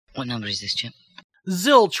What number is this, Chip?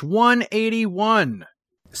 Zilch 181.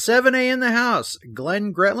 7A in the house.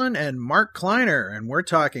 Glenn Gretland and Mark Kleiner, and we're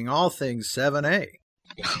talking all things 7A.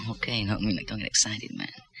 Okay, no, don't get excited, man.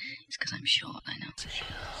 It's because I'm short, I know.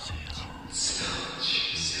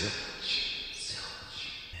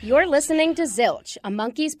 You're listening to Zilch, a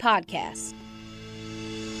Monkees podcast.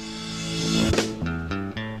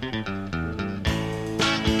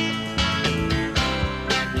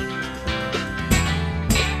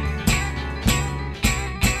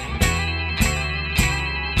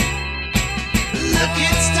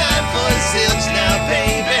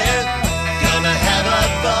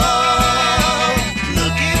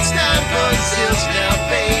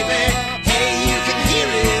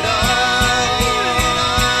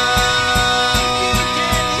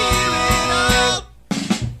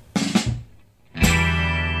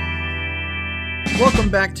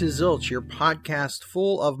 Welcome back to Zilch, your podcast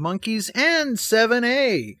full of Monkees and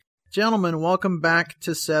 7A. Gentlemen, welcome back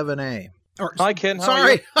to 7A. Hi, Ken. How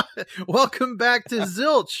are you? Welcome back to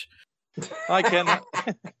Zilch. Hi, Ken.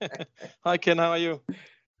 Hi, Ken. How are you?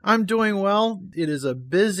 I'm doing well. It is a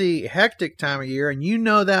busy, hectic time of year, and you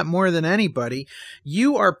know that more than anybody.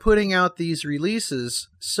 You are putting out these releases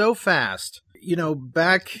so fast. You know,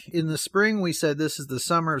 back in the spring, we said this is the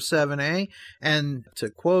summer of 7A, and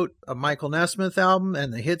to quote a Michael Nesmith album,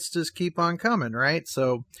 and the hits just keep on coming, right?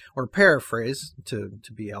 So, or paraphrase to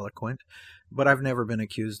be eloquent, but I've never been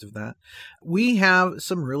accused of that. We have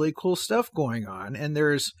some really cool stuff going on, and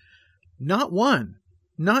there's not one,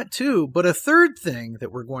 not two, but a third thing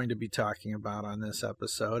that we're going to be talking about on this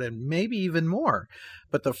episode, and maybe even more.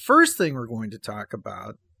 But the first thing we're going to talk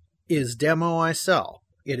about is Demo I Sell.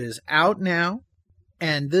 It is out now,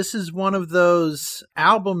 and this is one of those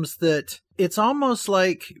albums that it's almost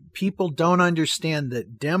like people don't understand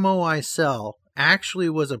that Demo I Sell actually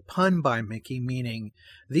was a pun by Mickey, meaning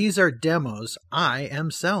these are demos I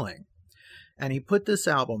am selling. And he put this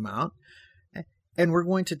album out, and we're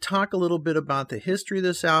going to talk a little bit about the history of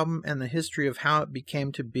this album and the history of how it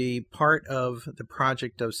became to be part of the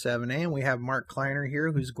project of 7A. And we have Mark Kleiner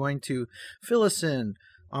here, who's going to fill us in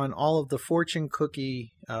on all of the fortune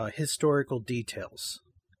cookie historical details.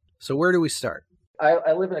 So where do we start?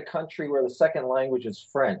 I live in a country where the second language is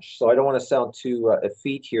French, so I don't want to sound too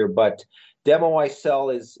effete here, but Demo I Sell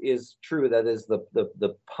is true. That is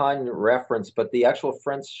the pun reference, but the actual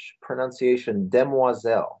French pronunciation,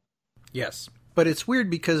 demoiselle. Yes, but it's weird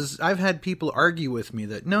because I've had people argue with me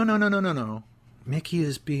that no. Mickey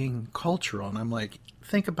is being cultural, and I'm like,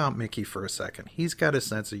 think about Mickey for a second. He's got a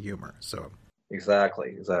sense of humor, so...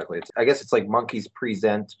 Exactly. I guess it's like Monkees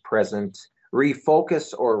present, present,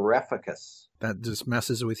 refocus, or refocus. That just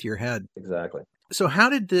messes with your head. Exactly. So how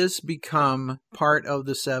did this become part of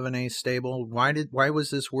the 7A stable? Why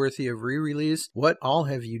was this worthy of re-release? What all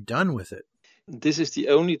have you done with it? This is the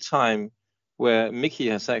only time where Mickey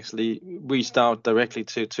has actually reached out directly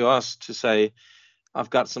to us to say, I've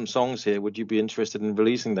got some songs here. Would you be interested in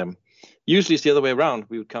releasing them? Usually it's the other way around.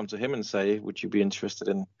 We would come to him and say, would you be interested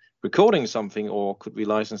in recording something, or could we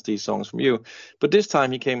license these songs from you? But this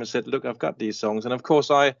time he came and said, look, I've got these songs. And of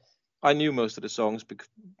course I knew most of the songs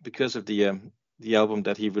because of the album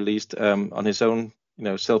that he released on his own,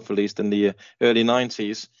 self-released in the early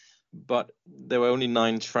 90s. But there were only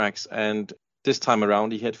 9 tracks, and this time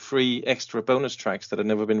around he had 3 extra bonus tracks that had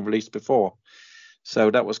never been released before.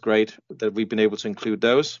 So that was great that we've been able to include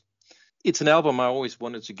those. It's an album I always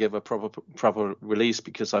wanted to give a proper release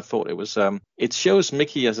because I thought it was it shows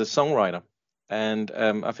Mickey as a songwriter, and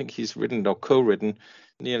I think he's written or co-written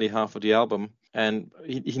nearly half of the album, and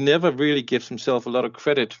he never really gives himself a lot of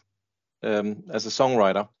credit as a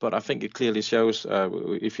songwriter, but I think it clearly shows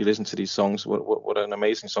if you listen to these songs what an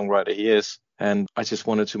amazing songwriter he is. And I just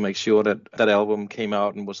wanted to make sure that album came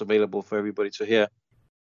out and was available for everybody to hear.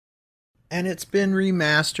 And it's been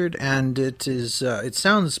remastered, and it is. It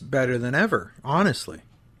sounds better than ever, honestly.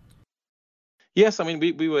 Yes, I mean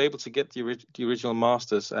we were able to get the original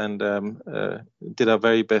masters, and did our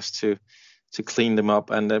very best to clean them up,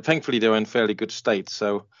 and thankfully they were in fairly good state,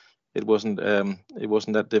 so it wasn't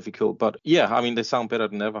that difficult. But yeah, I mean they sound better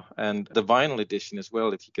than ever, and the vinyl edition as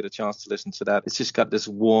well. If you get a chance to listen to that, it's just got this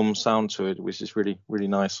warm sound to it, which is really, really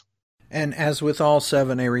nice. And as with all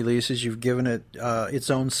 7A releases, you've given it its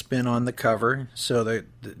own spin on the cover, so that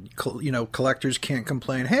collectors can't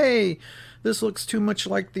complain. Hey, this looks too much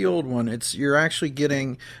like the old one. You're actually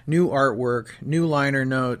getting new artwork, new liner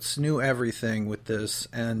notes, new everything with this.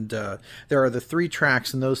 And there are the 3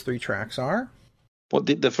 tracks, and those 3 tracks are what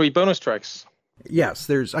the 3 bonus tracks. Yes,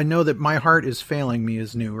 I know that My Heart Is Failing Me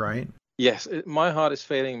is new, right? Yes, My Heart Is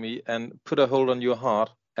Failing Me and Put a Hold on Your Heart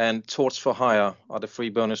and Torch for Hire are the 3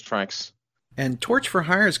 bonus tracks. And Torch for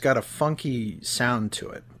Hire's got a funky sound to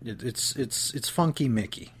it. It's funky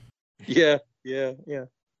Mickey. Yeah.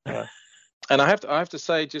 And I have to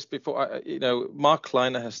say, just before, Mark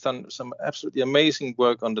Kleiner has done some absolutely amazing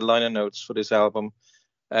work on the liner notes for this album,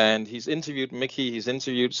 and he's interviewed Mickey. He's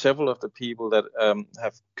interviewed several of the people that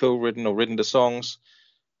have co-written or written the songs,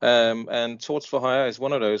 and Torch for Hire is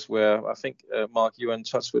one of those where I think Mark, you are in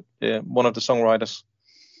touch with one of the songwriters.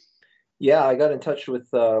 Yeah, I got in touch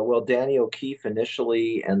with Danny O'Keefe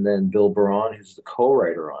initially, and then Bill Braun, who's the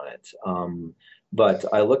co-writer on it. But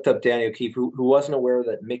I looked up Danny O'Keefe, who wasn't aware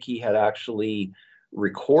that Mickey had actually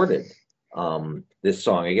recorded this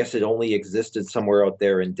song. I guess it only existed somewhere out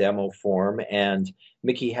there in demo form. And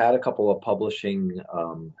Mickey had a couple of publishing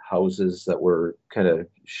houses that were kind of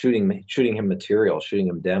shooting him material, shooting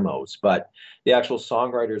him demos. But the actual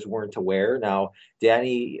songwriters weren't aware. Now,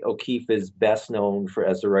 Danny O'Keefe is best known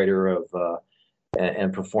as the writer of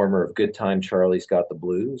and performer of Good Time Charlie's Got the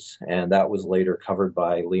Blues, and that was later covered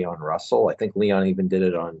by Leon Russell. I think Leon even did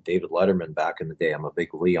it on David Letterman back in the day. I'm a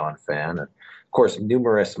big Leon fan, and of course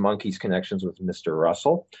numerous Monkees connections with Mr.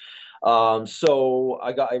 Russell. So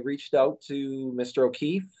I reached out to Mr.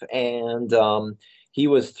 O'Keefe, and he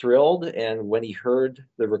was thrilled. And when he heard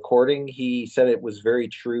the recording, he said it was very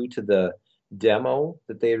true to the demo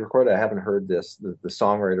that they had recorded. I haven't heard the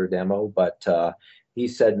songwriter demo, but he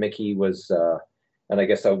said Mickey was. And I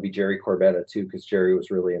guess that would be Jerry Corbetta too, because Jerry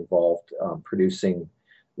was really involved producing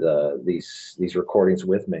these recordings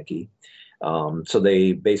with Mickey. So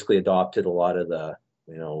they basically adopted a lot of the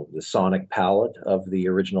sonic palette of the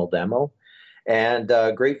original demo, and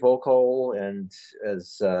great vocal. And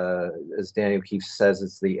as Danny O'Keefe says,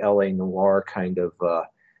 it's the LA noir kind of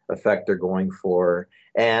effect they're going for.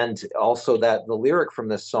 And also that the lyric from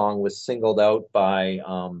this song was singled out by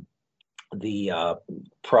the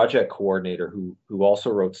project coordinator who also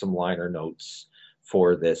wrote some liner notes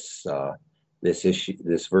for this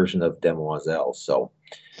version of Demoiselle. So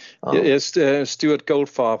yes, Stuart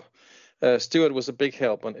Goldfarb. Stuart was a big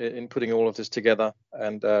help in putting all of this together,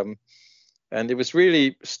 and it was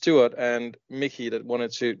really Stuart and Mickey that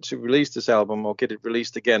wanted to release this album or get it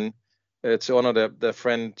released again to honor their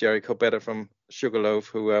friend Jerry Corbetta from Sugarloaf,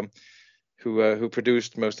 who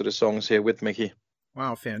produced most of the songs here with Mickey.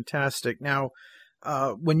 Wow, fantastic. Now,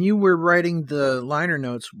 when you were writing the liner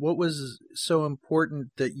notes, what was so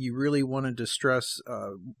important that you really wanted to stress?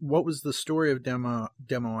 What was the story of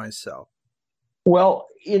Demoiselle? Well,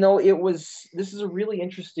 this is a really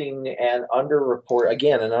interesting and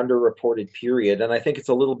underreported period. And I think it's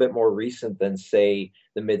a little bit more recent than, say,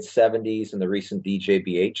 the mid-'70s and the recent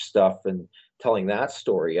DJBH stuff and telling that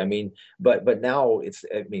story. I mean, but now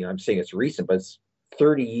I'm saying it's recent, but it's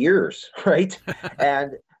 30 years, right?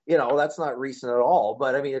 And that's not recent at all,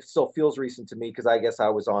 but I mean it still feels recent to me because I guess I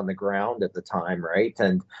was on the ground at the time, right?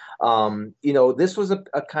 And this was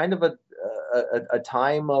a kind of a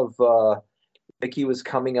time of Mickey was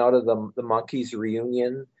coming out of the Monkees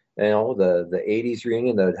reunion, the 80s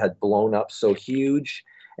reunion that had blown up so huge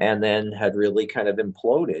and then had really kind of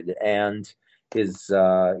imploded. And he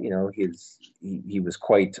was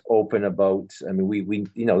quite open about, I mean, we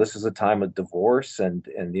this is a time of divorce and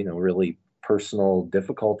really personal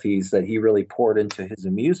difficulties that he really poured into his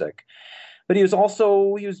music. But he was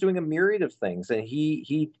doing a myriad of things. And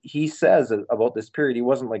he says about this period, he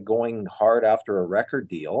wasn't like going hard after a record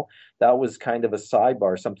deal. That was kind of a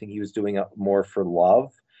sidebar, something he was doing more for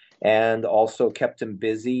love, and also kept him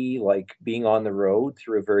busy, like being on the road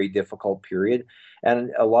through a very difficult period.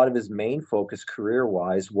 And a lot of his main focus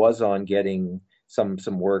career-wise was on getting some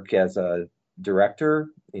work as a director,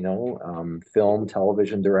 film,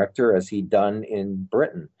 television director, as he'd done in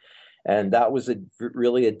Britain. And that was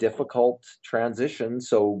really a difficult transition.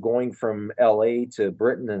 So going from LA to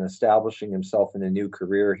Britain and establishing himself in a new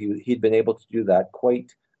career, he'd been able to do that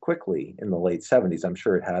quite quickly in the late 70s. I'm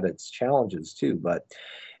sure it had its challenges too, but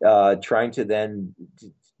trying to then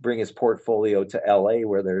bring his portfolio to LA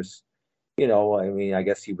where there's, I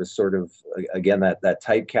guess he was sort of, again, that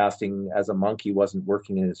typecasting as a Monkee wasn't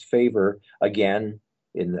working in his favor again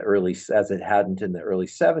as it hadn't in the early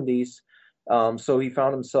 70s. So he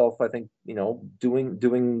found himself, I think,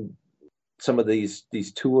 doing some of these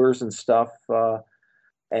tours and stuff. But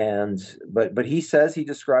he says he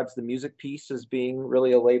describes the music piece as being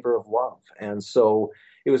really a labor of love. And so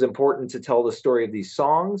it was important to tell the story of these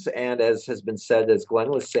songs. And as has been said, as Glenn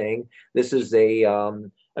was saying, this is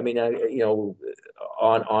on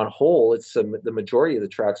whole, it's the majority of the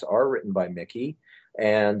tracks are written by Mickey.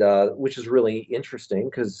 And which is really interesting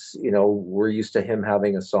because we're used to him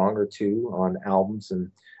having a song or two on albums and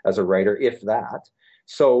as a writer, if that.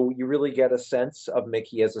 So you really get a sense of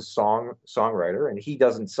Mickey as a songwriter, and he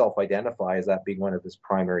doesn't self-identify as that being one of his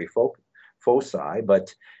primary foci,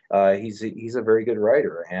 but he's a very good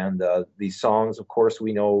writer. And these songs, of course,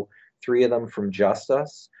 we know 3 of them from Just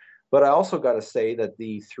Us. But I also got to say that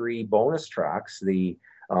the 3 bonus tracks, the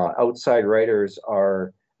Outside Writers,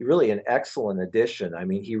 are really an excellent addition. I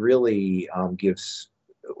mean, he really gives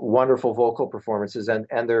wonderful vocal performances, and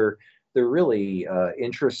they're really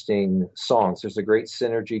interesting songs. There's a great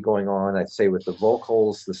synergy going on, I'd say, with the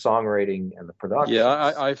vocals, the songwriting, and the production.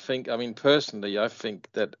 Yeah, I think, I mean, personally, I think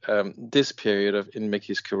that this period in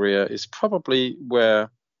Mickey's career is probably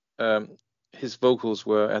where his vocals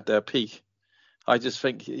were at their peak. I just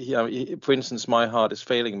think, for instance, My Heart Is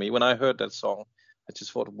Failing Me. When I heard that song, I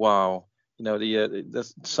just thought, wow,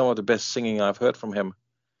 that's some of the best singing I've heard from him.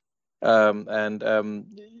 I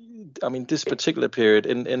mean, this particular period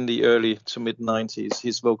in the early to mid 90s,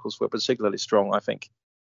 his vocals were particularly strong, I think.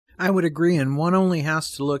 I would agree, and one only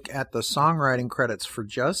has to look at the songwriting credits for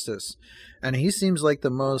Justice, and he seems like the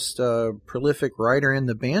most prolific writer in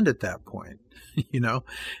the band at that point,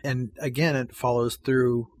 and again, it follows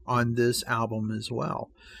through on this album as well.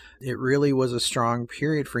 It really was a strong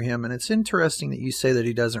period for him, and it's interesting that you say that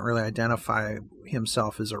he doesn't really identify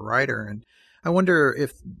himself as a writer, and I wonder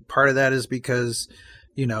if part of that is because,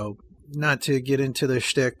 not to get into the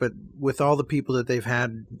shtick, but with all the people that they've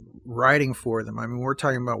had writing for them, I mean, we're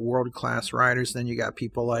talking about world-class writers, then you got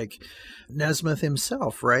people like Nesmith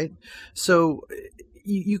himself, right? So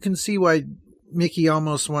you can see why Mickey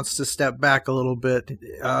almost wants to step back a little bit.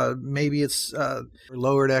 Maybe it's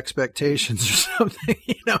lowered expectations or something.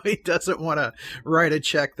 He doesn't want to write a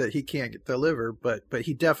check that he can't deliver, but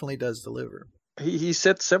he definitely does deliver. He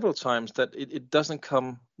said several times that it doesn't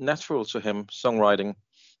come natural to him, songwriting,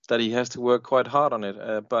 that he has to work quite hard on it.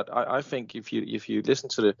 But I think if you listen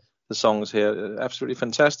to the songs here, absolutely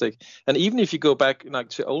fantastic. And even if you go back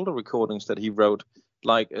to older recordings that he wrote,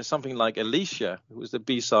 like something like Alicia, who was the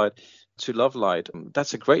B-side to Love Light,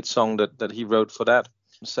 that's a great song that he wrote for that.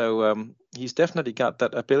 So he's definitely got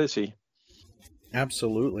that ability.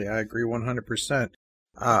 Absolutely. I agree 100%.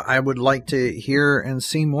 I would like to hear and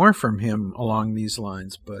see more from him along these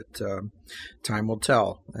lines, but time will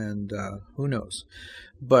tell, and who knows.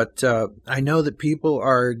 But I know that people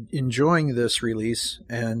are enjoying this release,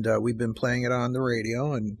 and we've been playing it on the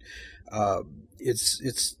radio, and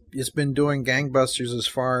it's been doing gangbusters as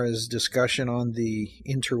far as discussion on the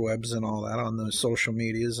interwebs and all that, on the social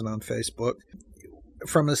medias and on Facebook.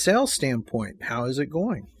 From a sales standpoint, how is it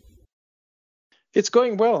going? It's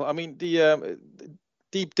going well. I mean, the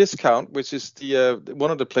Deep Discount, which is the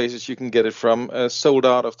one of the places you can get it from, sold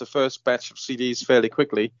out of the first batch of CDs fairly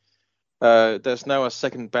quickly. There's now a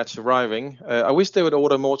second batch arriving. I wish they would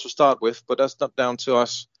order more to start with, but that's not down to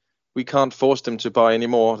us. We can't force them to buy any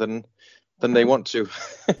more than they want to.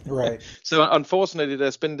 Right. So unfortunately,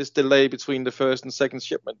 there's been this delay between the first and second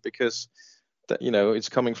shipment because it's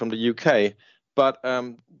coming from the UK. But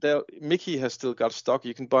Mickey has still got stock.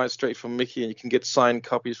 You can buy it straight from Mickey, and you can get signed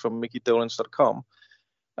copies from MickeyDolans.com.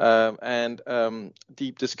 And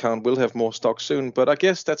Deep Discount will have more stock soon. But I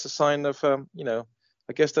guess that's a sign of,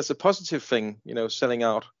 I guess that's a positive thing, selling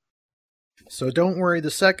out. So don't worry, the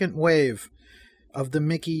second wave of the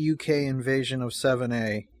Mickey UK invasion of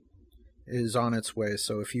 7A is on its way.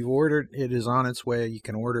 So if you've ordered, it is on its way. You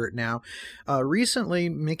can order it now. Recently,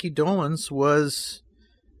 Mickey Dolenz was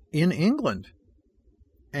in England.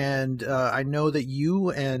 And I know that you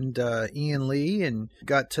and Ian Lee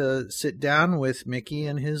got to sit down with Mickey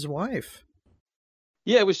and his wife.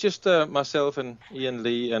 Yeah, it was just myself and Ian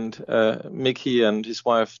Lee and Mickey and his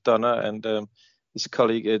wife Donna and his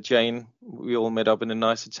colleague Jane. We all met up in a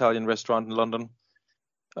nice Italian restaurant in London.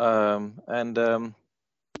 And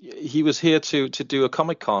he was here to do a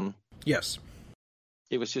Comic-Con. Yes.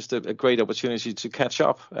 It was just a great opportunity to catch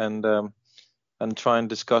up and try and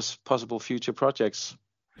discuss possible future projects.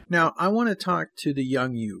 Now, I want to talk to the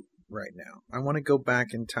young you right now. I want to go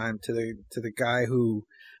back in time to the guy who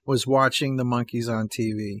was watching the Monkees on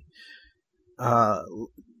TV.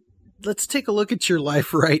 Let's take a look at your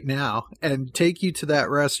life right now and take you to that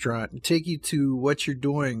restaurant and take you to what you're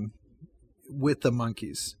doing with the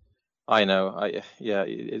Monkees. I know.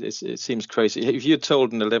 It seems crazy. If you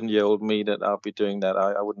told an 11-year-old me that I'll be doing that,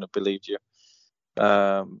 I wouldn't have believed you.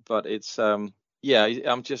 But it's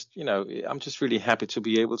I'm just really happy to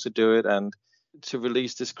be able to do it and to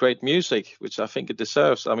release this great music, which I think it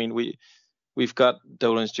deserves. I mean, we've got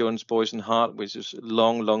Dolenz Jones Boys and Heart, which is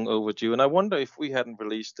long overdue, and I wonder if we hadn't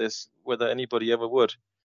released this, whether anybody ever would.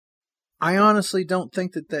 I honestly don't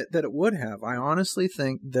think that it would have. I honestly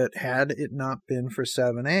think that had it not been for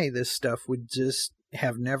 7A, this stuff would just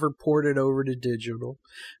have never ported over to digital.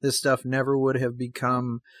 This stuff never would have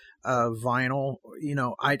become vinyl. You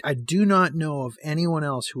know, I do not know of anyone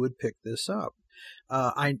else who would pick this up.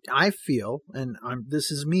 I feel, and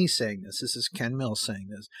this is me saying this. This is Ken Mills saying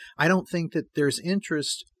this. I don't think that there's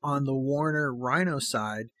interest on the Warner Rhino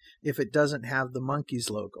side if it doesn't have the Monkees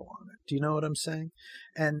logo on it. Do you know what I'm saying?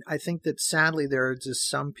 And I think that sadly there are just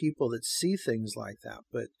some people that see things like that.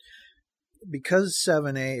 But because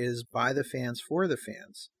 7A is by the fans for the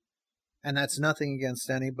fans, and that's nothing against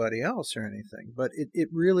anybody else or anything, but it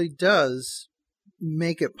really does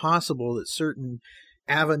make it possible that certain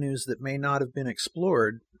avenues that may not have been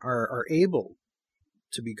explored are able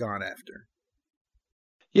to be gone after.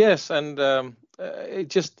 Yes, and it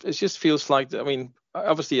just feels like, I mean,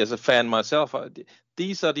 obviously as a fan myself,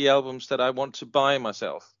 these are the albums that I want to buy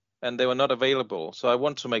myself, and they were not available, so I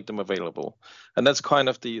want to make them available, and that's kind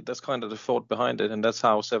of the thought behind it, and that's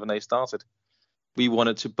how 7A started. We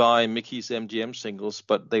wanted to buy Mickey's MGM singles,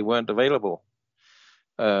 but they weren't available.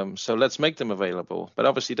 So let's make them available. But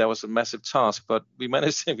obviously that was a massive task, but we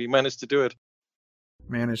managed to do it.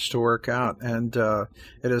 Managed to work out, and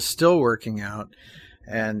it is still working out.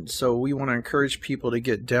 And so we want to encourage people to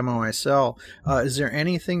get Demo I Sell. Is there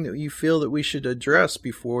anything that you feel that we should address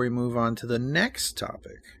before we move on to the next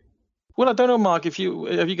topic? Well, I don't know, Mark, have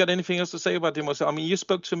you got anything else to say about Demo I Sell? I mean, you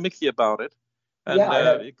spoke to Mickey about it. And,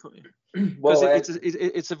 yeah,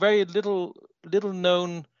 it's a very little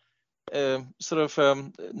known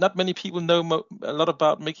not many people know a lot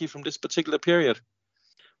about Mickey from this particular period.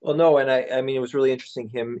 Well, no, and I mean, it was really interesting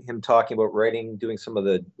him talking about writing, doing some of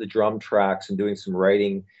the drum tracks and doing some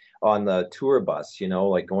writing on the tour bus, you know,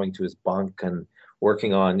 like going to his bunk and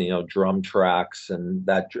working on, you know, drum tracks and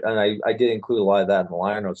that. And I did include a lot of that in the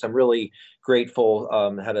liner notes. I'm really grateful.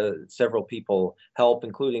 Had several people help,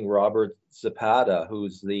 including Robert Zapata,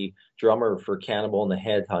 who's the drummer for Cannibal and the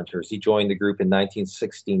Headhunters. He joined the group in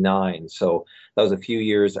 1969. So that was a few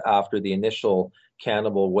years after the initial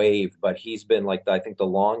Cannibal wave, but he's been like, I think, the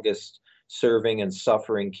longest serving and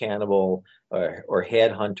suffering Cannibal or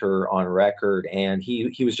Headhunter on record. And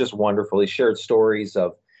he was just wonderful. He shared stories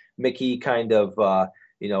of Mickey kind of,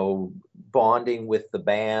 you know, bonding with the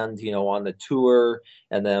band, you know, on the tour,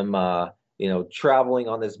 and them, you know, traveling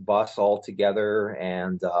on this bus all together.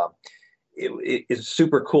 And it's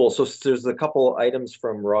super cool. So there's a couple items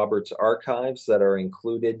from Robert's archives that are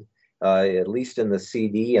included, at least in the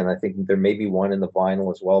CD, and I think there may be one in the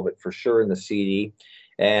vinyl as well, but for sure in the CD.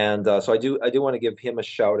 And so I do want to give him a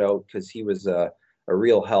shout out, because he was a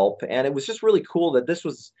real help. And it was just really cool that this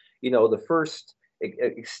was, you know, the first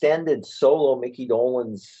extended solo Mickey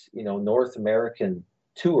Dolenz, you know, North American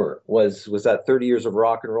tour was that 30 Years of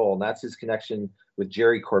Rock and Roll, and that's his connection with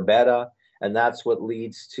Jerry Corbetta, and that's what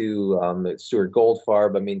leads to Stuart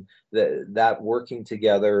Goldfarb. I mean, that working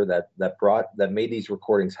together that made these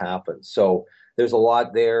recordings happen. So there's a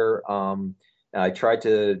lot there. I tried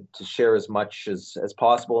to share as much as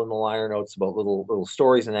possible in the liner notes about little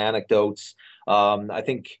stories and anecdotes. I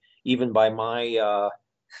think even by my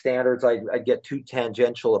standards, I get too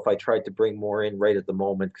tangential if I tried to bring more in right at the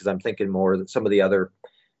moment, because I'm thinking more than some of the other,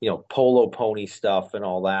 you know, Polo Pony stuff and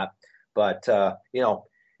all that. But you know,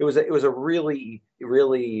 it was a really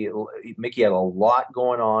Mickey had a lot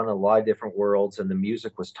going on, a lot of different worlds, and the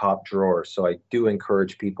music was top drawer. So I do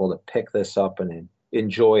encourage people to pick this up and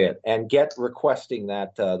enjoy it, and get requesting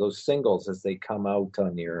that those singles as they come out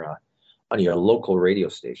on your local radio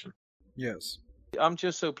station. Yes. I'm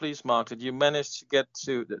just so pleased, Mark, that you managed to get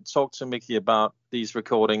to talk to Mickey about these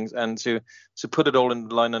recordings and to put it all in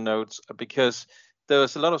the liner notes, because there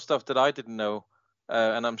was a lot of stuff that I didn't know,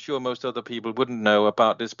 and I'm sure most other people wouldn't know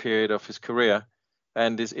about this period of his career.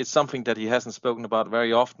 And it's something that he hasn't spoken about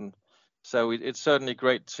very often. So it's certainly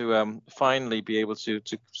great to finally be able to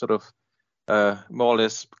sort of more or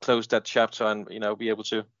less close that chapter and, you know, be able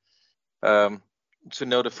to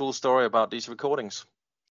know the full story about these recordings.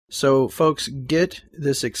 So, folks, get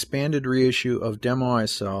this expanded reissue of Demo I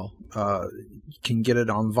Sell. You can get it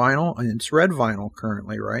on vinyl, and it's red vinyl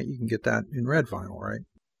currently, right? You can get that in red vinyl, right?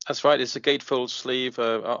 That's right. It's a gatefold sleeve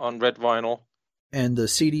on red vinyl. And the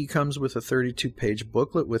CD comes with a 32-page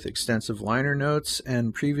booklet with extensive liner notes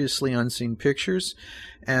and previously unseen pictures.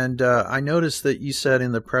 And I noticed that you said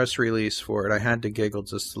in the press release for it, I had to giggle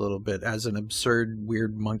just a little bit as an absurd,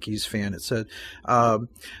 weird Monkees fan. It said,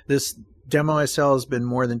 this Demo I Sell has been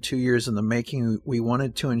more than 2 years in the making. We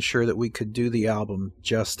wanted to ensure that we could do the album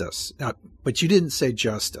justice. But you didn't say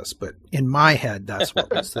justice, but in my head, that's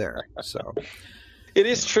what was there. So It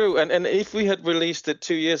is true, and if we had released it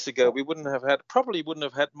 2 years ago, we probably wouldn't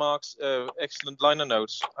have had Mark's excellent liner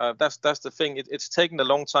notes. That's the thing. It's taken a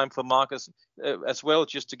long time for Mark as well,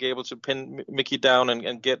 just to be able to pin Mickey down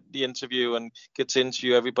and get the interview and get to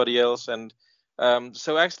interview everybody else. And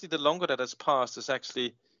so actually, the longer that has passed has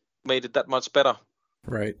actually made it that much better.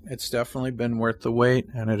 Right. It's definitely been worth the wait,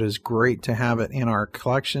 and it is great to have it in our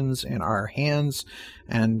collections, in our hands,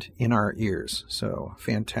 and in our ears. So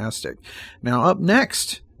fantastic. Now, up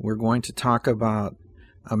next, we're going to talk about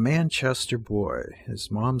a Manchester boy, his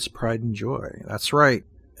mom's pride and joy. That's right.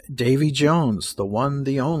 Davy Jones, the one,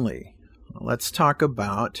 the only. Let's talk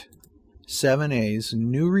about 7A's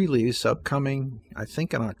new release upcoming, I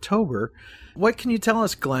think, in October. What can you tell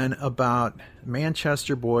us, Glenn, about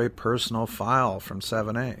Manchester Boy Personal File from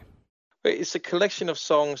 7A? It's a collection of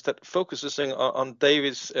songs that focuses on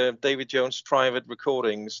David Jones' private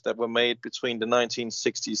recordings that were made between the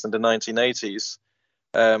 1960s and the 1980s.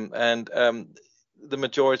 The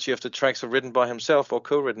majority of the tracks are written by himself or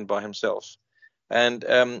co-written by himself. And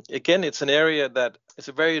again, it's an area that it's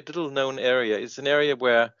a very little known area. It's an area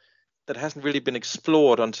that hasn't really been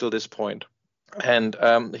explored until this point. And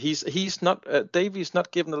Davy's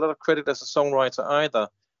not given a lot of credit as a songwriter either.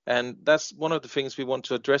 And that's one of the things we want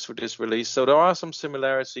to address with this release. So there are some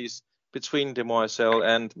similarities between Demoiselle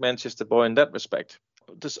and Manchester Boy in that respect.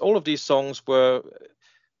 All of these songs were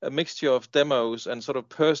a mixture of demos and sort of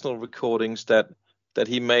personal recordings that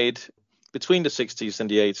he made between the 60s and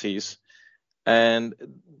the 80s. And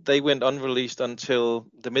they went unreleased until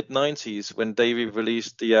the mid-90s when Davy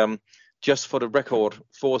released the Just for the Record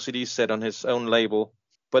 4-CD set on his own label.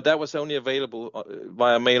 But that was only available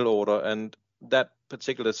via mail order, and that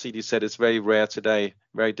particular CD set is very rare today,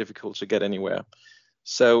 very difficult to get anywhere.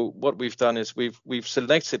 So what we've done is we've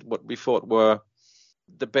selected what we thought were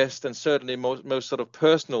the best and certainly most sort of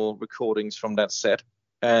personal recordings from that set,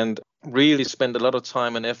 and really spend a lot of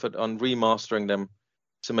time and effort on remastering them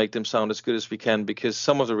to make them sound as good as we can, because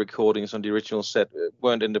some of the recordings on the original set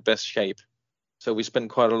weren't in the best shape. So we spent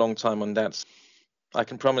quite a long time on that. I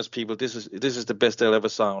can promise people this is the best they'll ever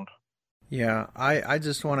sound. Yeah, I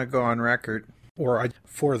just want to go on record,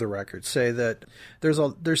 for the record, say that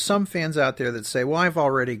there's some fans out there that say, well, I've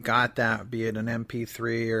already got that, be it an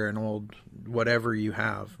MP3 or an old whatever you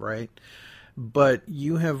have, right? But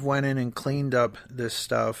you have went in and cleaned up this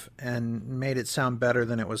stuff and made it sound better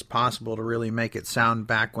than it was possible to really make it sound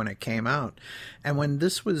back when it came out. And when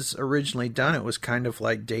this was originally done, it was kind of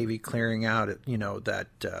like Davy clearing out,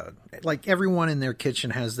 that like everyone in their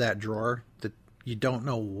kitchen has that drawer that you don't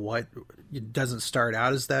know what, it doesn't start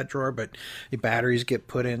out as that drawer, but the batteries get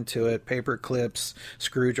put into it, paper clips,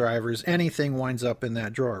 screwdrivers, anything winds up in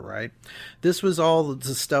that drawer, right? This was all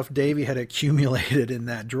the stuff Davy had accumulated in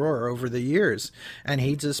that drawer over the years, and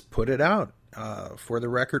he just put it out for the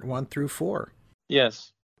record 1 through 4.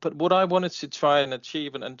 Yes, but what I wanted to try and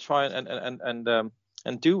achieve and try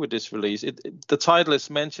and do with this release, the title is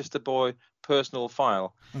Manchester Boy Personal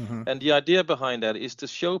File. Mm-hmm. And the idea behind that is to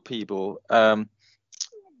show people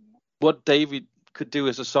what David could do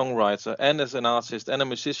as a songwriter and as an artist and a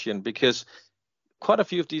musician, because quite a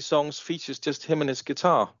few of these songs features just him and his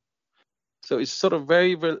guitar. So it's sort of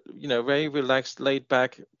very relaxed, laid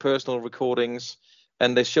back, personal recordings,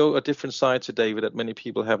 and they show a different side to David that many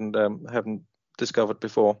people haven't discovered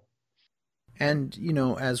before. And,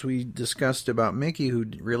 as we discussed about Mickey, who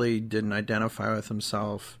really didn't identify with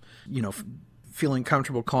himself, feeling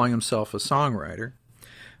comfortable calling himself a songwriter,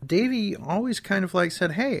 Davy always kind of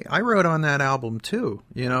said, hey, I wrote on that album too.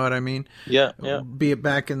 You know what I mean? Yeah. Be it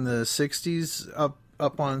back in the 60s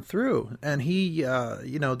up on through. And he,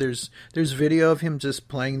 there's video of him just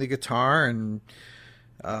playing the guitar and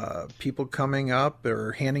people coming up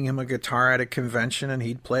or handing him a guitar at a convention, and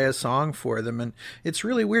he'd play a song for them. And it's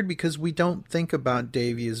really weird because we don't think about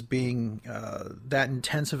Davy as being that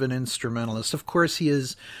intense of an instrumentalist. Of course, he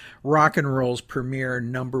is rock and roll's premier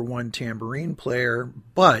 #1 tambourine player,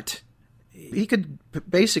 but he could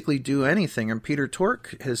basically do anything. And Peter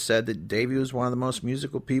Tork has said that Davy was one of the most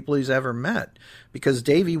musical people he's ever met, because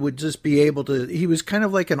Davy would just be able to, he was kind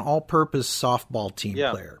of like an all-purpose softball team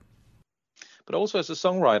player. But also as a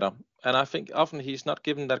songwriter, and I think often he's not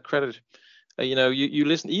given that credit. You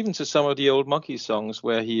listen even to some of the old Monkees songs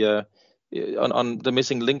where he on the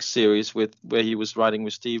Missing Link series where he was writing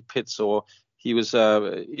with Steve Pitts, or he was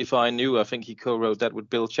If I Knew, I think he co-wrote that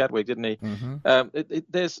with Bill Chadwick, didn't he?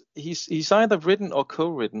 Mm-hmm. He's either written or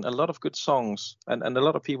co-written a lot of good songs, and a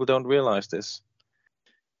lot of people don't realize this.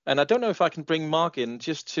 And I don't know if I can bring Mark in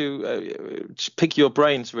just to pick your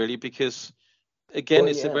brains, really, because again,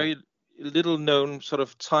 little known sort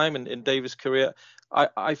of time in Davy's career.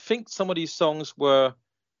 I think some of these songs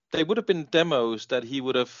they would have been demos that he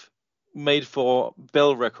would have made for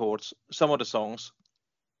Bell Records, some of the songs.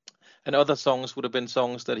 And other songs would have been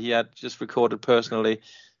songs that he had just recorded personally.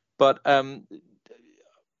 But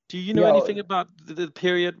do you know anything about the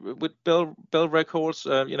period with Bell Records,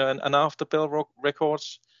 and after Bell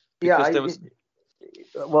Records? Because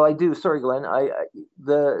well, I do. Sorry, Glenn. I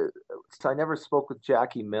never spoke with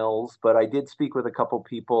Jackie Mills, but I did speak with a couple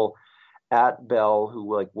people at Bell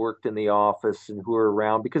who like worked in the office and who were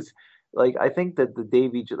around, because like I think that the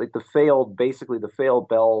Davy, like the failed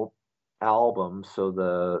Bell album, so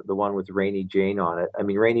the one with Rainy Jane on it. I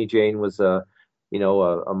mean, Rainy Jane was a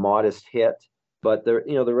modest hit, but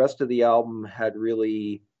the rest of the album had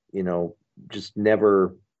really, just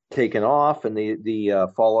never taken off, and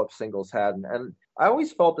the follow-up singles hadn't. And I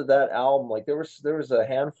always felt that album, like there was a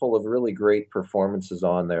handful of really great performances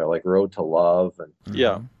on there, like Road to Love and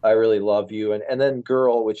I Really Love You, and then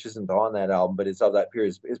Girl, which isn't on that album but is of that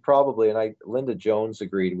period, is probably, and Linda Jones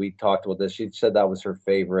agreed. We talked about this. She said that was her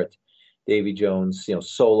favorite Davy Jones,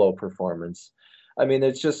 solo performance. I mean,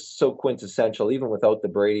 it's just so quintessential, even without the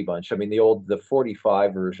Brady Bunch. I mean, the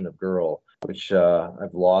 45 version of Girl, which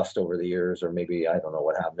I've lost over the years, or maybe I don't know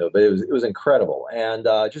what happened to it, but it was incredible and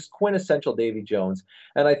just quintessential Davy Jones.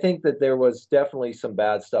 And I think that there was definitely some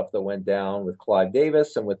bad stuff that went down with Clive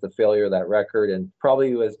Davis and with the failure of that record, and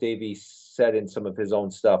probably, as Davy said in some of his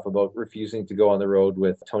own stuff, about refusing to go on the road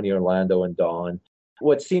with Tony Orlando and Dawn.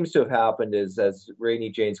 What seems to have happened is, as Rainy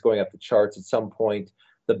Jane's going up the charts, at some point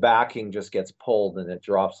the backing just gets pulled and it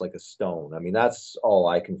drops like a stone. I mean, that's all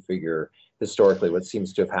I can figure historically what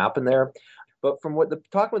seems to have happened there. But from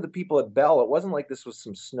talking with the people at Bell, it wasn't like this was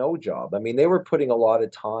some snow job. I mean, they were putting a lot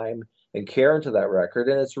of time and care into that record,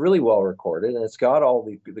 and it's really well recorded, and it's got all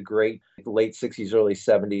the great late 60s, early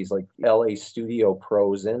 70s, like LA studio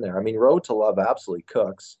pros in there. I mean, Road to Love absolutely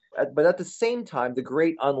cooks. But at the same time, the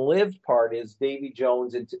great unlived part is Davy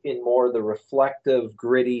Jones in more the reflective,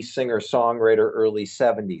 gritty singer-songwriter early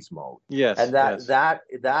 70s mode. Yes. And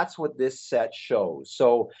that's what this set shows.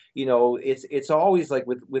 So, it's always like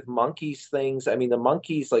with Monkees things. I mean, the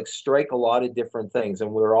Monkees like strike a lot of different things,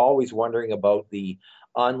 and we're always wondering about the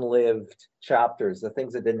unlived chapters, the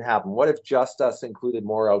things that didn't happen. What if Just Us included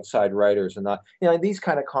more outside writers and not, these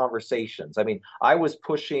kind of conversations. I mean, I was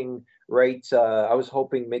pushing, I was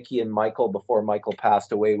hoping Mickey and Michael, before Michael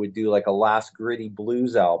passed away, would do like a last gritty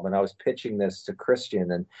blues album. And I was pitching this to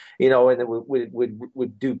Christian, and, and it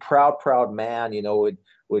would do Proud Man,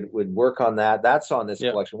 would work on that. That's on this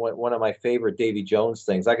collection. One of my favorite Davy Jones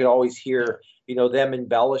things. I could always hear, them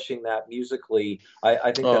embellishing that musically.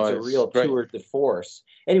 I think that's a real tour de force.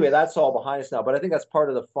 Anyway, that's all behind us now. But I think that's part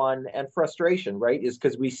of the fun and frustration, right? Is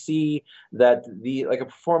because we see that a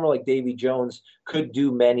performer like Davy Jones could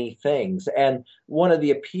do many things. And one of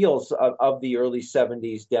the appeals of the early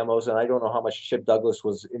 70s demos, and I don't know how much Chip Douglas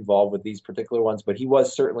was involved with these particular ones, but he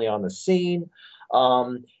was certainly on the scene,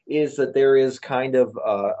 is that there is kind of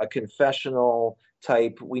a confessional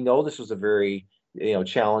type. We know this was a very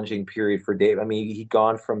challenging period for Dave. I mean, he'd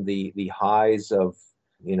gone from the highs of,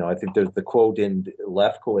 I think there's the quote in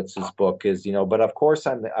Lefkowitz's book is, but of course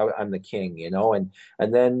I'm the king,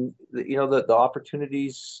 and then the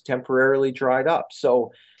opportunities temporarily dried up.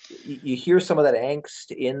 So you hear some of that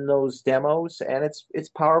angst in those demos, and it's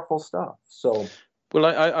powerful stuff. So. Well,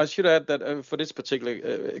 I should add that for this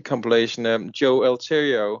particular compilation, Joe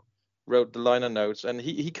Alterio wrote the liner notes, and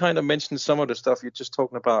he kind of mentioned some of the stuff you're just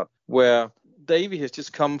talking about, where Davy has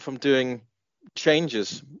just come from doing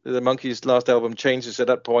Changes, the Monkees' last album, Changes at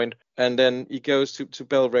that point, and then he goes to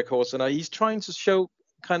Bell Records, and he's trying to show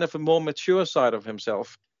kind of a more mature side of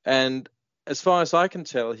himself. And as far as I can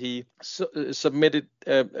tell, he submitted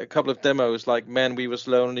a couple of demos like Man We Was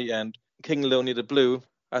Lonely and King Lonely the Blue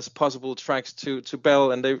as possible tracks to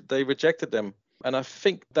Bell, and they rejected them. And I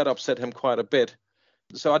think that upset him quite a bit.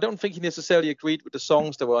 So I don't think he necessarily agreed with the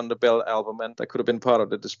songs that were on the Bell album, and that could have been part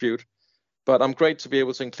of the dispute. But I'm great to be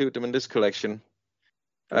able to include them in this collection.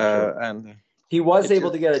 Sure. And he was able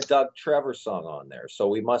to get a Doug Trevor song on there. So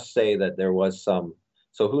we must say that there was some.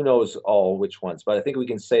 So who knows all which ones, but I think we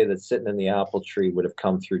can say that Sitting in the Apple Tree would have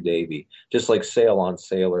come through Davy, just like Sail on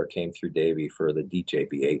Sailor came through Davy for the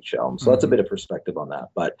DJBH album. So that's a bit of perspective on that.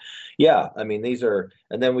 But yeah, I mean, these are,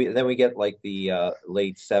 and then we get like the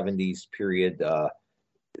late 70s period,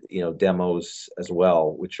 demos as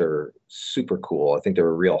well, which are super cool. I think they're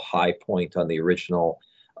a real high point on the original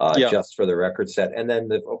Just for the Record set. And then,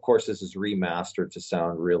 of course, this is remastered to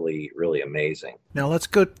sound really, really amazing. Now, let's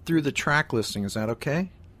go through the track listing. Is that okay?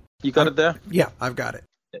 You got it there? Yeah, I've got it.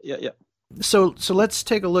 Yeah. So let's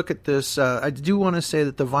take a look at this. I do want to say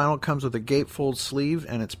that the vinyl comes with a gatefold sleeve,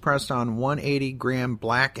 and it's pressed on 180-gram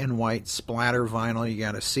black and white splatter vinyl. You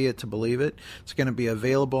got to see it to believe it. It's going to be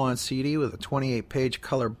available on CD with a 28-page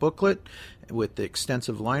color booklet with the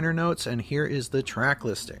extensive liner notes, and here is the track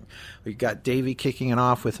listing. We've got Davey kicking it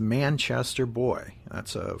off with Manchester Boy.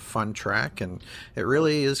 That's a fun track, and it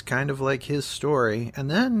really is kind of like his story. And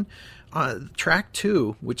then track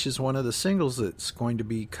 2, which is one of the singles that's going to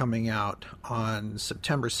be coming out on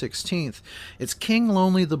September 16th, it's King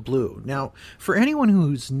Lonely the Blue. Now, for anyone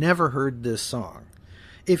who's never heard this song,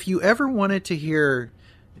 if you ever wanted to hear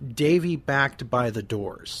Davey backed by the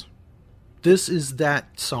Doors, this is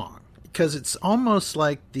that song, because it's almost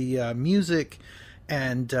like the music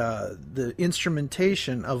and the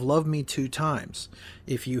instrumentation of Love Me Two Times.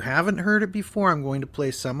 If you haven't heard it before, I'm going to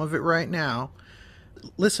play some of it right now.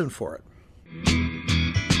 Listen for it.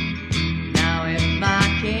 Now if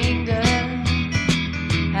my kingdom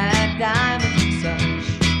had diamonds and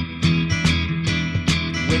such,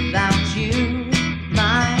 without you,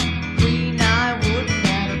 my queen, I wouldn't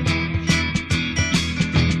have much.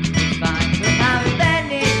 If I could have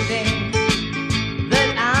anything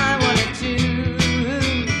that I wanted to,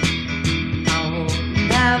 I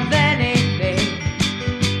wouldn't have anything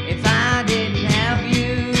if I didn't have you.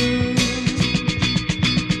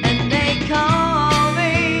 Call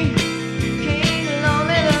me King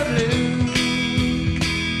Lonely the Blue.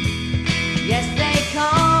 Yes, they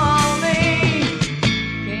call me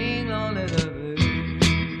King Lonely the Blue.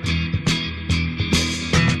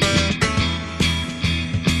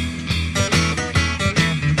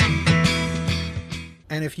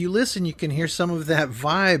 And if you listen, you can hear some of that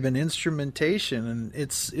vibe and instrumentation, and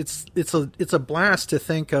it's a blast to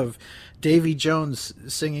think of Davy Jones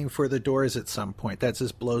singing for the Doors at some point. That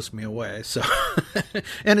just blows me away. So,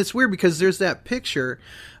 and it's weird because there's that picture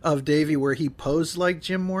of Davy where he posed like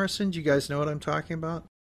Jim Morrison. Do you guys know what I'm talking about?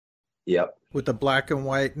 Yep. With the black and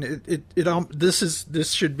white, and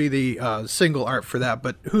this should be the single art for that,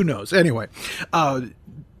 but who knows? Anyway,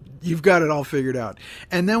 you've got it all figured out.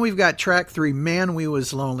 And then we've got track 3, Man We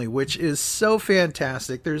Was Lonely, which is so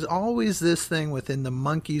fantastic. There's always this thing within the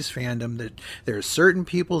Monkees fandom that there's certain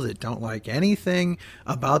people that don't like anything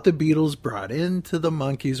about the Beatles brought into the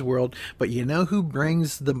Monkees world. But you know who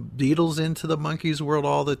brings the Beatles into the Monkees world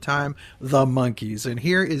all the time? The Monkees. And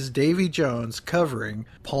here is Davy Jones covering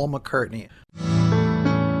Paul McCartney.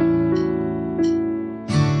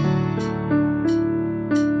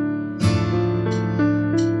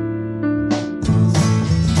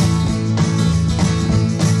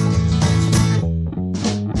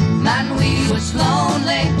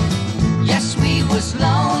 Lonely, yes, we was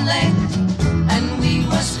lonely, and we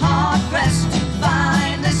was hard pressed to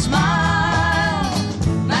find a smile.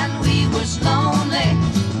 Man, we was lonely,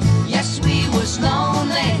 yes, we was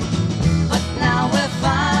lonely, but now we're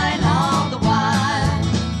fine all the while.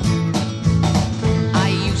 I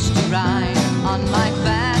used to ride on my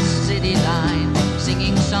fast city line,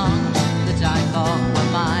 singing songs that I thought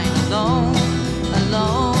were mine, alone,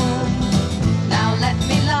 alone. Now let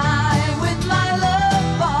me lie.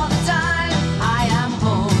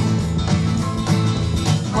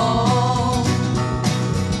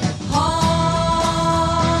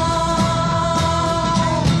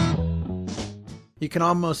 You can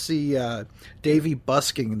almost see Davy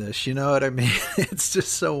busking this, you know what I mean? It's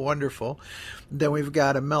just so wonderful. Then we've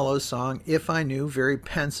got a mellow song, If I Knew, very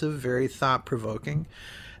pensive, very thought-provoking.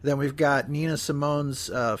 Then we've got Nina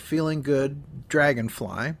Simone's Feeling Good,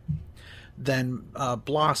 Dragonfly. Then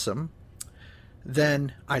Blossom.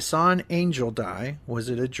 Then I Saw an Angel Die, Was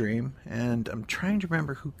It a Dream? And I'm trying to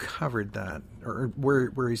remember who covered that, or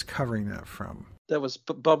where he's covering that from. That was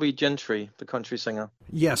Bobby Gentry, the country singer.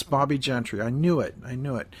 Yes, Bobby Gentry. I knew it.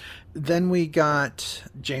 Then we got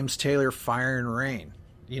James Taylor, Fire and Rain.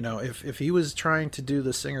 You know, if he was trying to do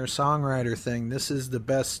the singer-songwriter thing, this is the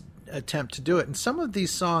best attempt to do it. And some of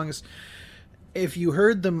these songs, if you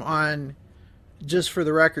heard them on, just for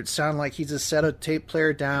the record, sound like he just set a tape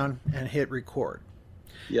player down and hit record.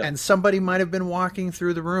 Yeah. And somebody might have been walking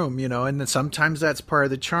through the room, you know, and then sometimes that's part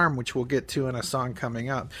of the charm, which we'll get to in a song coming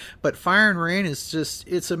up. But Fire and Rain is just,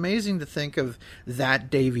 it's amazing to think of that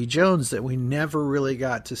Davy Jones that we never really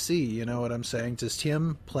got to see, you know what I'm saying? Just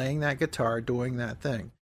him playing that guitar, doing that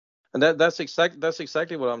thing. And that's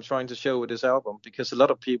exactly what I'm trying to show with this album, because a lot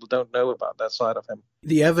of people don't know about that side of him.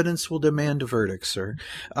 The evidence will demand a verdict, sir.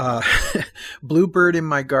 Bluebird in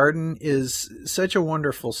My Garden is such a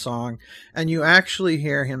wonderful song, and you actually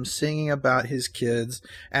hear him singing about his kids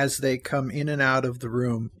as they come in and out of the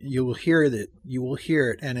room. You will hear it. You will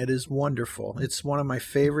hear it, and it is wonderful. It's one of my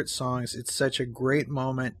favorite songs. It's such a great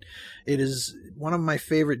moment. It is one of my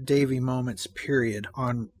favorite Davy moments, period,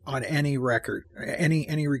 on any record,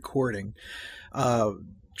 any recording.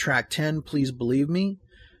 Track 10, Please Believe Me.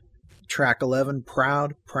 Track 11,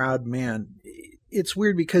 Proud Man. It's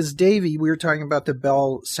weird because Davy, we were talking about the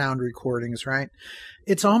Bell sound recordings, right?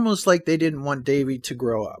 It's almost like they didn't want Davy to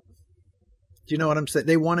grow up. Do you know what I'm saying?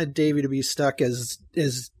 They wanted Davy to be stuck as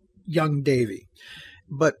young Davy.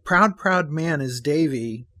 But Proud Man is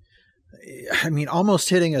Davy, I mean, almost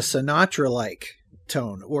hitting a Sinatra-like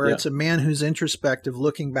tone, where it's a man who's introspective,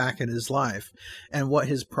 looking back at his life and what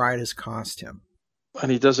his pride has cost him.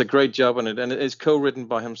 And he does a great job on it, and it's co-written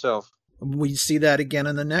by himself. We see that again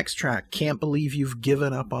in the next track, Can't Believe You've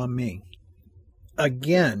Given Up on Me.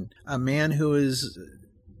 Again, a man who is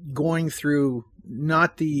going through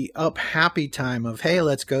not the happy time of, hey,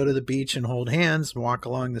 let's go to the beach and hold hands and walk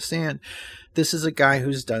along the sand. This is a guy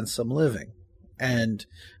who's done some living. And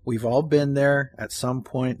we've all been there at some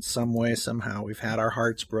point, some way, somehow. We've had our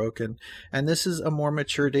hearts broken. And this is a more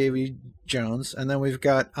mature Davy Jones. And then we've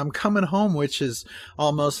got I'm Coming Home, which is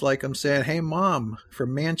almost like I'm saying, hey, Mom,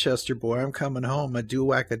 from Manchester Boy, I'm coming home. A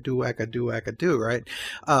do-whack, a do-whack, a do-whack, a do, right?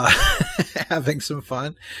 Having some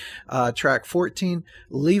fun. Track 14,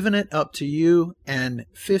 Leaving It Up to You. And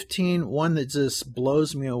 15, one that just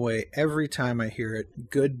blows me away every time I hear it,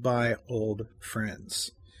 Goodbye, Old Friends.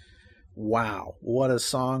 Wow, what a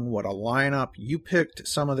song, what a lineup. You picked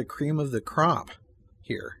some of the cream of the crop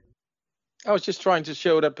here. I was just trying to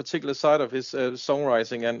show that particular side of his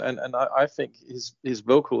songwriting, and I think his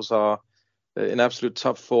vocals are in absolute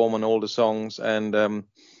top form on all the songs, and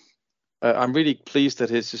I'm really pleased that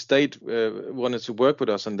his estate wanted to work with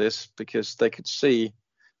us on this, because they could see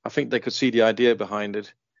the idea behind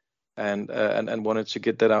it, and wanted to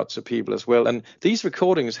get that out to people as well. And these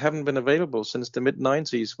recordings haven't been available since the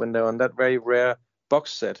mid-90s, when they're on that very rare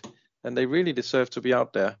box set, and they really deserve to be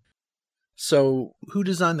out there. So who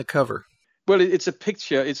designed the cover? Well, it's a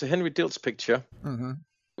picture. It's a Henry Diltz picture. Mm-hmm.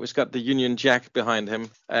 It's got the Union Jack behind him,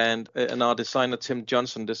 and our designer, Tim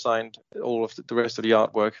Johnson, designed all of the rest of the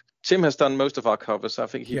artwork. Tim has done most of our covers. I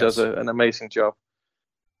think he does an amazing job.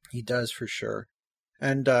 He does, for sure.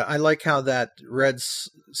 And I like how that red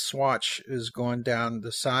swatch is going down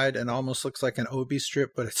the side and almost looks like an Obi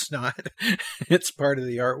strip, but it's not. It's part of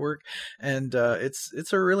the artwork. And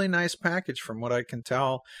it's a really nice package from what I can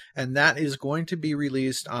tell. And that is going to be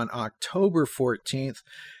released on October 14th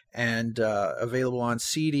and available on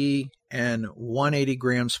CD and 180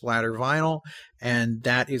 gram splatter vinyl. And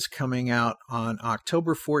that is coming out on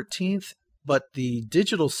October 14th. But the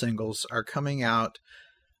digital singles are coming out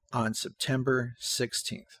on September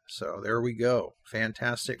 16th. So there we go.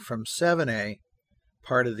 Fantastic. From 7A,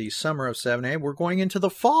 part of the summer of 7A. We're going into the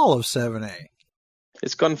fall of 7A.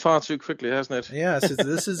 It's gone far too quickly, hasn't it? Yes,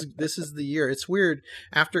 this is the year. It's weird.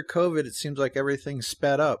 After COVID, it seems like everything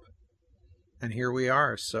sped up. And here we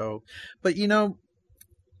are. So, but you know,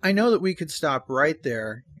 I know that we could stop right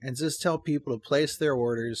there and just tell people to place their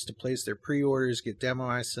orders, to place their pre-orders, get Demo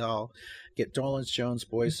I Sell, get Dolenz Jones,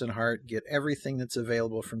 Boyce and Hart, get everything that's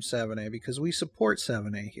available from 7A, because we support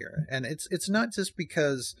 7A here. And it's not just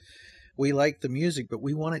because we like the music, but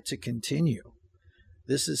we want it to continue.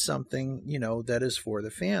 This is something, you know, that is for the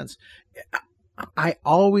fans. I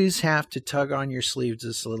always have to tug on your sleeve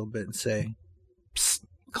just a little bit and say, Psst,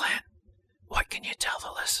 Glenn, what can you tell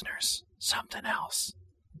the listeners? Something else.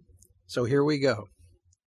 So here we go.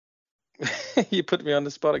 You put me on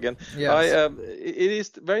the spot again. Yes. It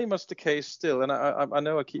is very much the case still, and I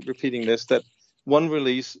know I keep repeating this, that one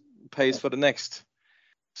release pays for the next.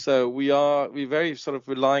 So we're very sort of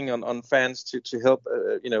relying on fans to help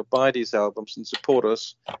buy these albums and support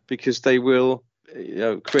us, because they will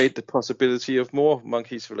create the possibility of more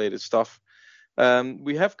Monkees related stuff.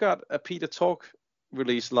 We have got a Peter Talk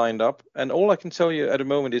release lined up, and all I can tell you at the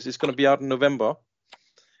moment is it's going to be out in November.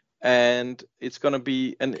 And it's going to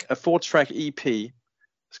be a 4-track EP.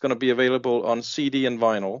 It's going to be available on CD and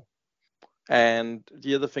vinyl. And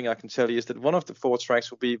the other thing I can tell you is that one of the 4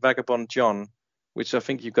 tracks will be Vagabond John, which I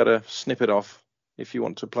think you've got a snippet of if you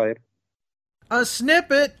want to play it. A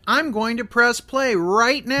snippet? I'm going to press play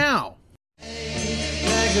right now.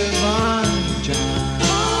 Vagabond John,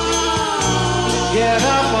 get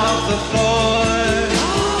up off the floor.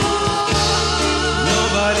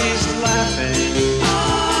 Nobody's laughing.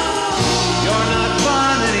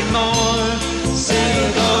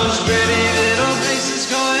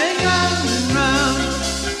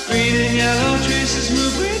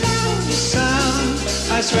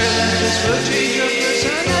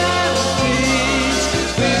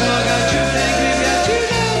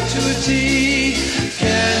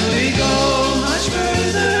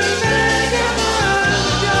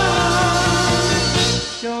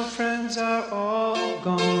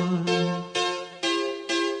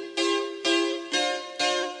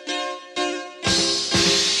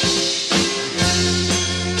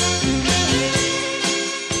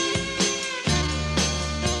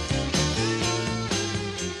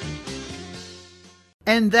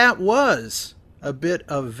 And that was a bit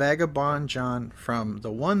of Vagabond John from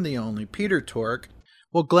the one, the only Peter Tork.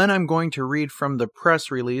 Well, Glenn, I'm going to read from the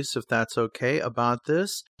press release, if that's okay, about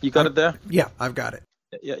this. You got it there? Yeah, I've got it.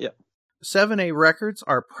 Yeah. 7A Records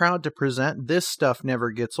are proud to present This Stuff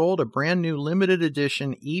Never Gets Old, a brand new limited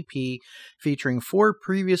edition EP featuring 4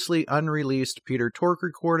 previously unreleased Peter Tork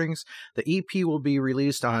recordings. The EP will be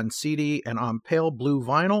released on CD and on pale blue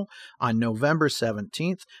vinyl on November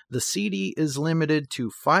 17th. The CD is limited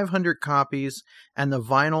to 500 copies and the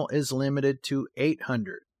vinyl is limited to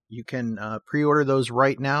 800. You can pre-order those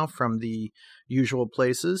right now from the usual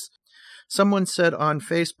places. Someone said on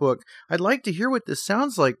Facebook, I'd like to hear what this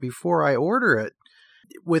sounds like before I order it.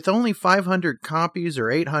 With only 500 copies or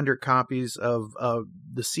 800 copies of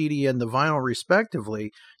the CD and the vinyl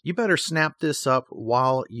respectively, you better snap this up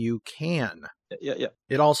while you can. Yeah.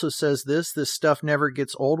 It also says This Stuff Never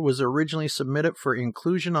Gets Old was originally submitted for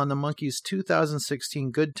inclusion on the Monkees'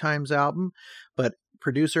 2016 Good Times album, but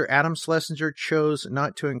producer Adam Schlesinger chose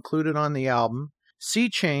not to include it on the album. Sea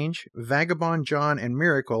Change, Vagabond John, and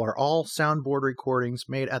Miracle are all soundboard recordings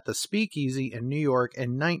made at the Speakeasy in New York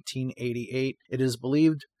in 1988. It is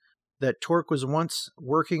believed that Tork was once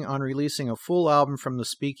working on releasing a full album from the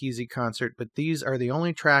Speakeasy concert, but these are the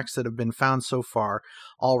only tracks that have been found so far.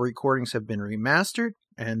 All recordings have been remastered,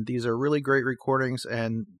 and these are really great recordings,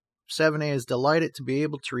 and 7A is delighted to be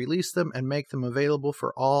able to release them and make them available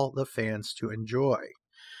for all the fans to enjoy.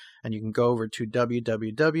 And you can go over to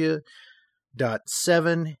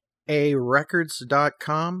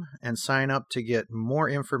www.7arecords.com and sign up to get more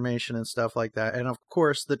information and stuff like that. And of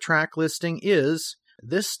course, the track listing is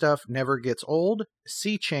This Stuff Never Gets Old,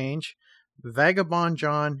 Sea Change, Vagabond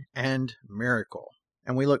John, and Miracle.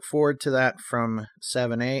 And we look forward to that from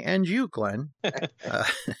 7A and you, Glenn.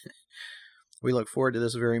 We look forward to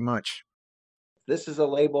this very much. This is a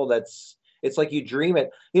label it's like you dream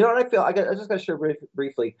it. You know what I feel? I just got to share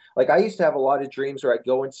briefly. Like I used to have a lot of dreams where I'd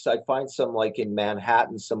go inside, I'd find some like in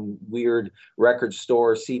Manhattan, some weird record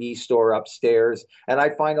store, CD store upstairs, and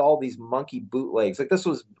I'd find all these Monkee bootlegs. Like this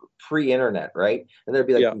was pre-internet, right? And there'd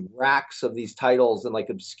be like racks of these titles and like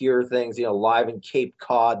obscure things, Live in Cape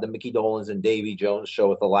Cod, the Mickey Dolenz and Davy Jones show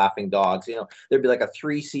with the Laughing Dogs. There'd be like a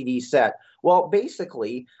 3 CD set. Well,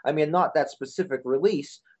 basically, I mean, not that specific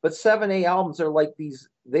release, but 7A albums are like these,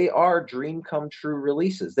 they are dream come true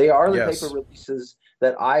releases. They are the type of releases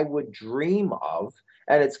that I would dream of.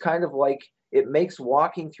 And it's kind of like, it makes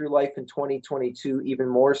walking through life in 2022 even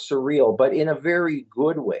more surreal, but in a very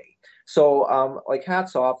good way. So, like,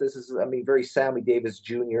 hats off. This is, very Sammy Davis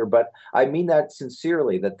Jr., but I mean that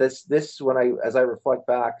sincerely, that this, as I reflect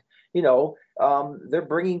back, they're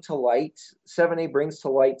bringing to light, 7A brings to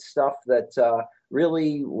light stuff that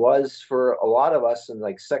really was for a lot of us and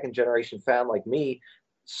like second generation fan like me,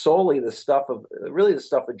 solely the stuff of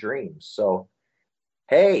dreams. So,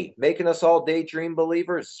 hey, making us all daydream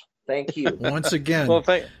believers. Thank you. Once again. Well,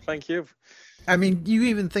 thank you. I mean, you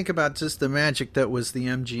even think about just the magic that was the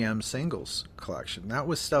MGM singles collection. That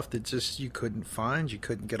was stuff that just you couldn't find. You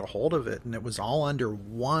couldn't get a hold of it. And it was all under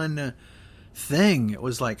one thing. It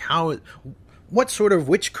was like, what sort of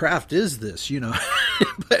witchcraft is this,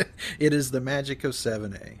 But it is the magic of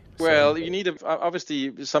 7A. Well, you need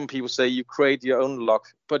obviously, some people say you create your own luck,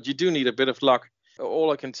 but you do need a bit of luck.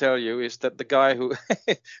 All I can tell you is that the guy who,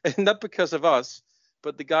 not because of us,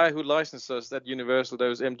 but the guy who licensed us at Universal,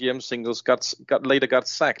 those MGM singles, later got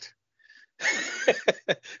sacked.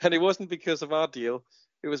 And it wasn't because of our deal.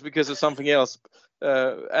 It was because of something else.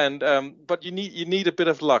 But you need a bit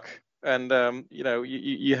of luck. And,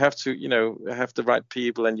 you have to, have the right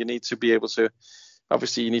people, and you need to be able to,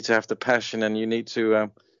 obviously you need to have the passion, and you need to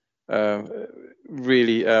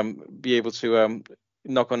really be able to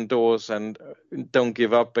knock on doors and don't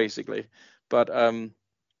give up, basically. But,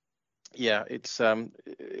 it's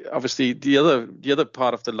obviously the other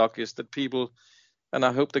part of the luck is that people, and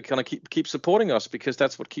I hope they kind of keep supporting us, because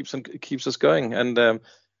that's what keeps us going. And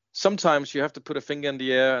sometimes you have to put a finger in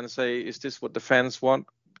the air and say, is this what the fans want?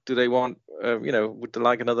 Do they want, would they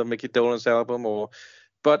like another Mickey Dolenz album?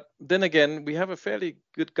 But then again, we have a fairly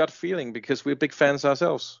good gut feeling because we're big fans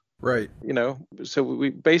ourselves. Right. So we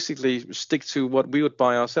basically stick to what we would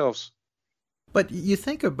buy ourselves. But you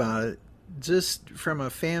think about it, just from a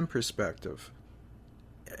fan perspective,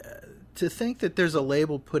 to think that there's a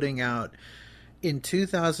label putting out in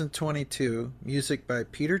 2022 music by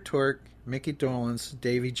Peter Tork, Mickey Dolenz,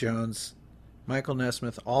 Davy Jones, Michael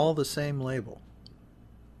Nesmith, all the same label.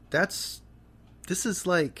 This is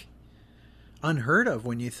like unheard of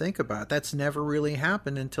when you think about it. That's never really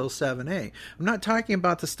happened until 7A. I'm not talking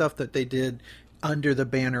about the stuff that they did under the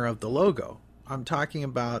banner of the logo. I'm talking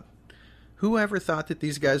about whoever thought that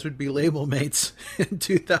these guys would be label mates in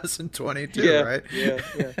 2022, Yeah, right? yeah.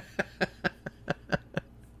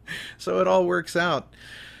 So it all works out.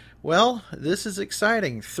 Well, this is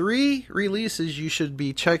exciting. 3 releases you should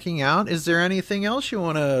be checking out. Is there anything else you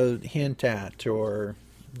want to hint at, or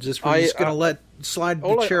just we're just going to slide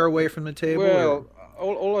the chair away from the table? Well,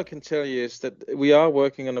 all I can tell you is that we are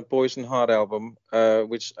working on a Boys and Heart album,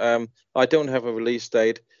 which I don't have a release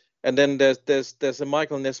date. And then there's a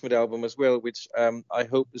Michael Nesmith album as well, which I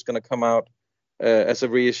hope is going to come out as a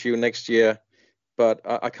reissue next year. But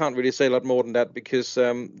I can't really say a lot more than that because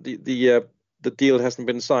the deal hasn't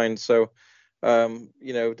been signed. So,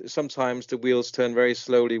 sometimes the wheels turn very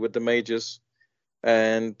slowly with the majors,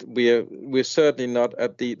 and we're certainly not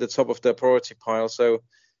at the top of their priority pile. So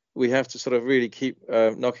we have to sort of really keep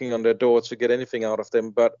knocking on their door to get anything out of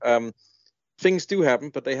them. But things do happen,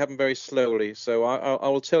 but they happen very slowly. So I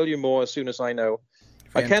will tell you more as soon as I know.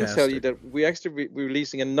 Fantastic. I can tell you that we're actually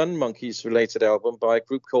releasing a non-Monkees related album by a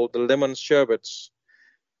group called the Lemon Sherbets,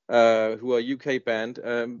 who are a UK band,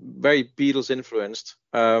 very Beatles influenced.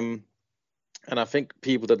 And I think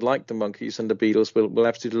people that like the Monkees and the Beatles will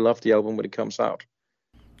absolutely love the album when it comes out.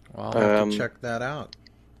 Well, I'll have to check that out.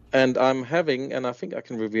 And I'm having, and I think I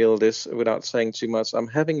can reveal this without saying too much, I'm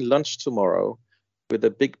having lunch tomorrow with a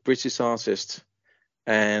big British artist.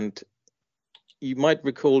 And you might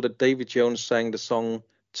recall that David Jones sang the song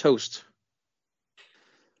Toast.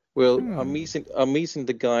 Well, I'm meeting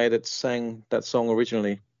the guy that sang that song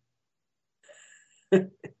originally.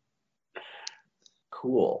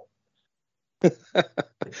 Cool.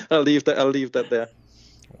 I'll leave that there.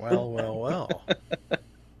 Well.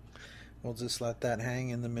 We'll just let that hang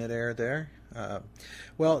in the midair there.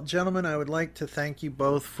 Well, gentlemen, I would like to thank you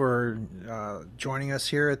both for joining us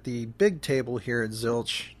here at the big table here at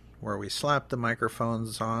Zilch, where we slap the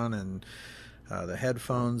microphones on and the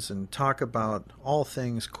headphones and talk about all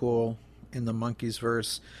things cool in the Monkees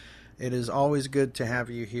verse. It is always good to have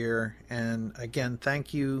you here. And again,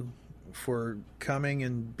 thank you for coming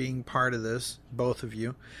and being part of this, both of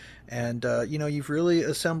you. And, you've really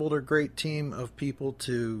assembled a great team of people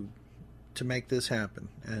to make this happen.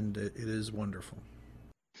 And it is wonderful.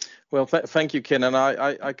 Well, thank you, Ken. And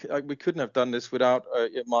we couldn't have done this without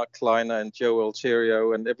Mark Kleiner and Joe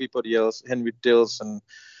Alterio and everybody else, Henry Dills and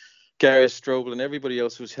Gary Strobel and everybody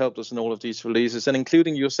else who's helped us in all of these releases, and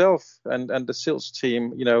including yourself and the Zilch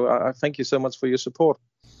team. I thank you so much for your support.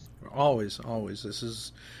 Always. This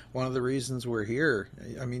is one of the reasons we're here.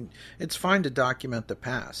 I mean, it's fine to document the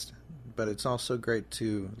past, but it's also great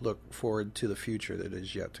to look forward to the future that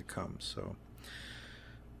is yet to come. So,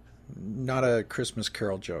 not a Christmas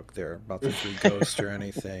Carol joke there about the 3 ghosts or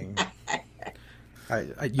anything.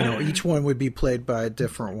 Each one would be played by a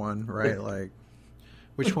different one, right? Like,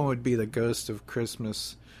 which one would be the ghost of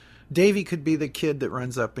Christmas? Davy could be the kid that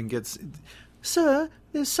runs up and gets, "Sir,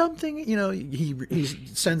 there's something," he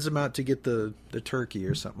sends him out to get the turkey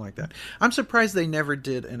or something like that. I'm surprised they never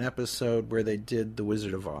did an episode where they did The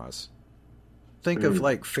Wizard of Oz. Think of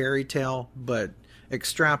like fairy tale, but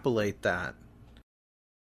extrapolate that.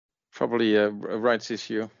 Probably a rights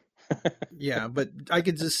issue. Yeah, but I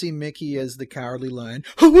could just see Mickey as the Cowardly Lion.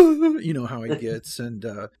 You know how he gets. And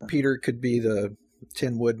Peter could be the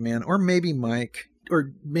Tin Woodman, or maybe Mike,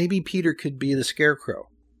 or maybe Peter could be the Scarecrow.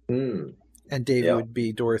 And Davy would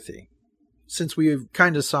be Dorothy. Since we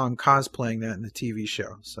kind of saw him cosplaying that in the TV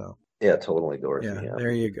show. So yeah, totally Dorothy. Yeah,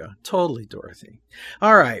 there you go. Totally Dorothy.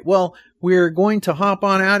 All right. Well, we're going to hop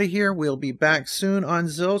on out of here. We'll be back soon on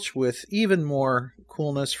Zilch with even more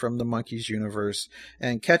coolness from the Monkees universe.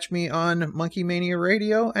 And catch me on Monkey Mania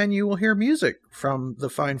Radio, and you will hear music from the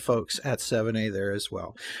fine folks at 7A there as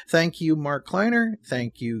well. Thank you, Mark Kleiner.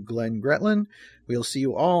 Thank you, Glenn Gretlin. We'll see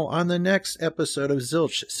you all on the next episode of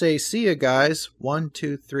Zilch. Say, see ya, guys. 1,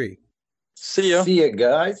 2, 3. See ya. See ya,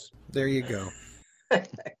 guys. There you go.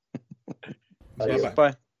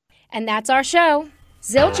 Bye. And that's our show.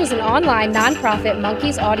 Zilch is an online nonprofit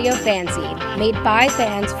Monkees audio fanzine made by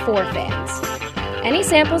fans for fans. Any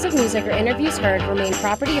samples of music or interviews heard remain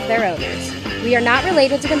property of their owners. We are not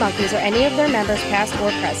related to the Monkees or any of their members past or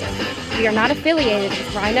present. We are not affiliated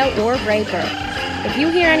with Rhino or Ray Burke. If you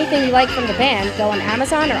hear anything you like from the band, go on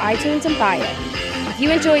Amazon or iTunes and buy it. If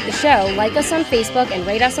you enjoyed the show, like us on Facebook and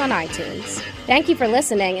rate us on iTunes. Thank you for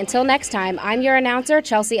listening. Until next time, I'm your announcer,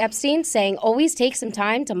 Chelsea Epstein, saying always take some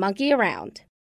time to monkey around.